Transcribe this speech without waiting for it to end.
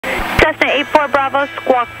Cessna 84 Bravo,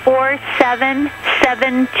 squawk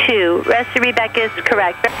 4772. Rest of readback is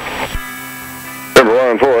correct. Number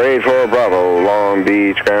 1484 Bravo, Long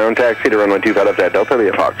Beach ground taxi to runway 25 up that Delta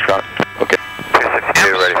via Foxtrot. Okay.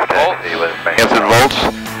 262 ready for taxi with Hanson Volts,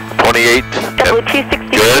 28. W262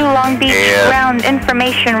 Good. Long Beach ground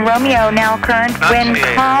information Romeo, now current wind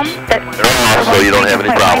calm. So you don't have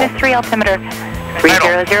any problem. -3 altimeter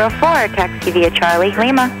 3004, taxi via Charlie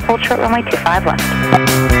Lima, hold short runway 25 left.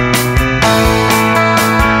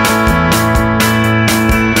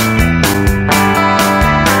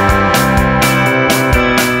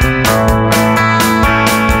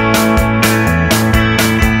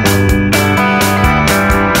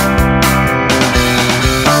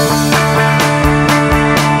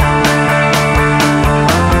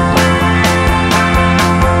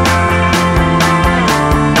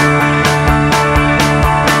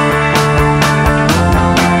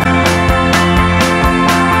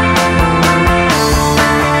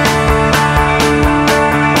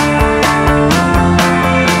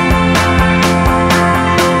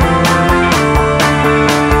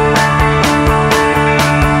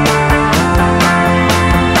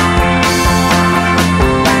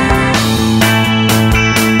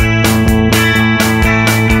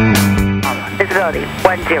 Visibility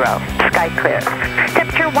 10, sky clear.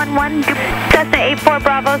 Temperature 11, Cessna 84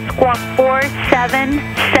 Bravo, squawk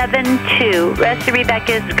 4772. Rest of readback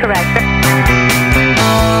is correct.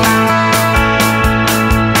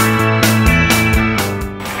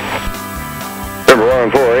 Number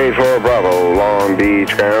 1484 Bravo, Long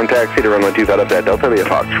Beach ground taxi to runway 25 up that Delta via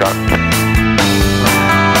Foxtrot.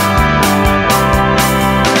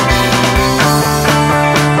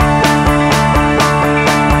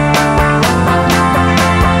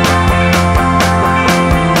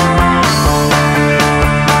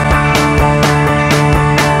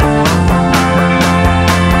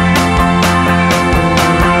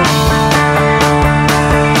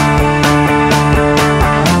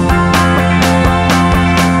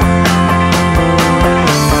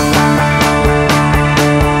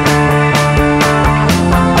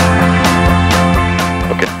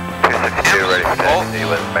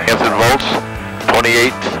 Hanson Volts,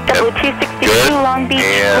 28. W262 Long Beach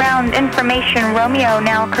ground information Romeo,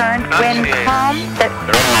 now current wind calm.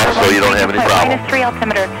 So you don't have any problem. -3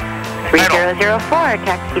 altimeter 3004,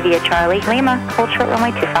 taxi via Charlie Lima, hold short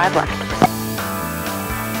runway 25 left.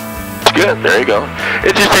 Good, there you go.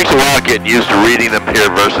 It just takes a while getting used to reading them here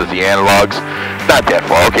versus the analogs. Not that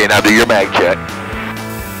far. Okay, now do your mag check.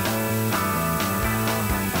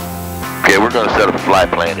 Okay, we're going to set up a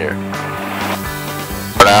flight plan here.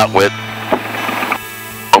 Start out with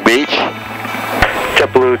Long Beach.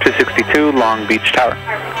 JetBlue 262, Long Beach Tower.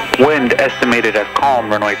 Wind estimated as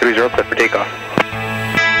calm, runway 30 clear for takeoff.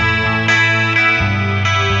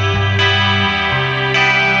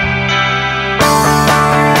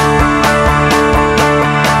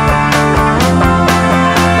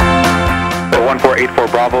 So 1484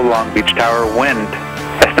 Bravo, Long Beach Tower. Wind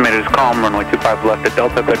estimated as calm, runway 25 left at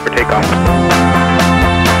Delta, clear for takeoff.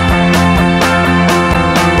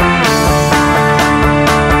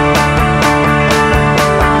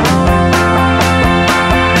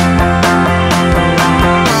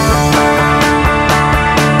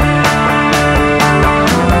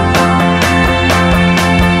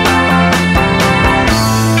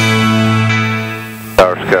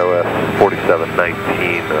 Skywest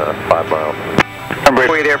 4719, 5 miles. Number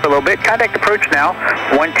 8 there for a little bit. Contact approach now,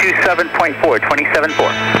 127.4,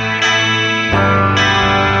 27.4.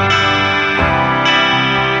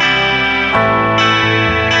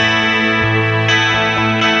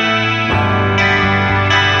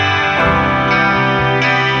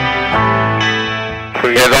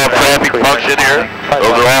 Is all traffic function here?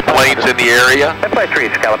 Those are all planes in the area? That flight 3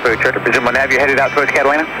 is Scala approach. I presume we'll have you headed out towards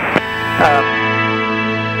Catalina?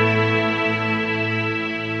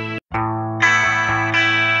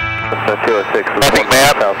 Traffic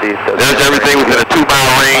map. There's everything within a 2-mile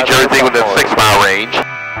range, everything within a 6-mile range.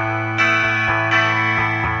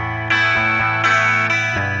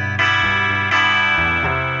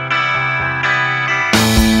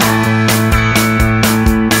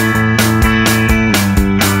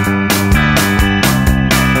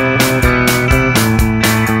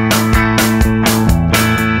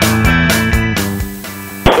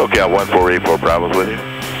 SoCal 1484 Bravo's with you.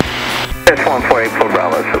 That's 1484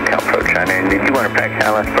 Bravo, SoCal approach. And did you want to pack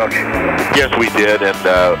ILS approach? Yes, we did, and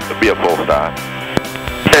it'll be a full stop.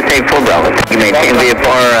 That's 84 Bravo. You maintain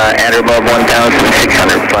VFR at or above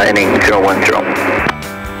 1,600, flying 010.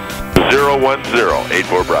 010,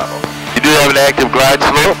 84 Bravo. You do have an active glide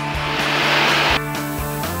slope,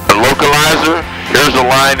 a localizer, Here's the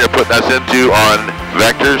line they're putting us into on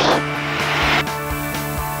vectors.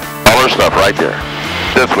 All our stuff right there.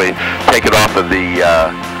 This way, take it off of the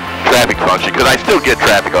traffic function, because I still get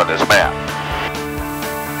traffic on this map.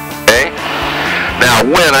 Okay? Now,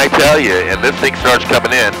 when I tell you, and this thing starts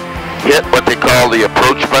coming in, hit what they call the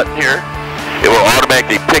approach button here. It will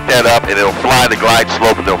automatically pick that up, and it'll fly the glide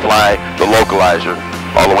slope, and it'll fly the localizer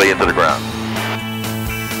all the way into the ground.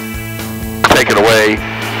 Take it away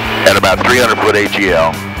at about 300 foot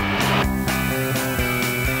AGL.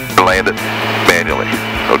 Land it manually,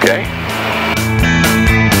 okay?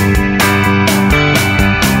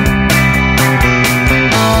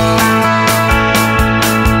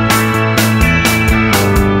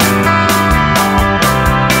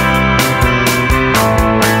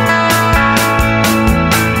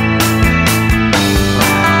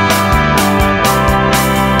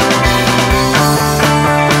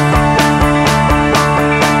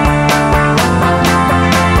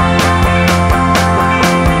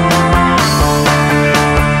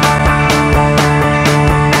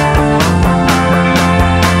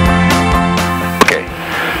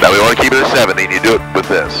 Keep it at 70, and you do it with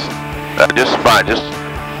this. Just fine, just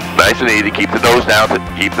nice and easy. Keep the nose down.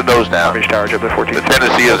 Keep the nose down. Tower, the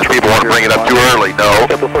tendency is people want to bring it up too early. No,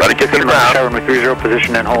 let it get to the ground. Tower, 30,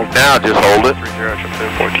 position and hold. Now just hold it.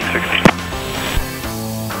 1460.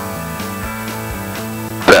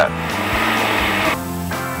 That.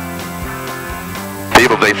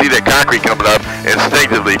 People, they see that concrete coming up,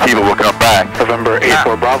 instinctively people will come back. November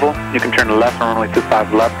 84 Bravo, you can turn left on runway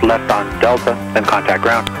 25 left on Delta, then contact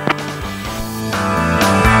ground.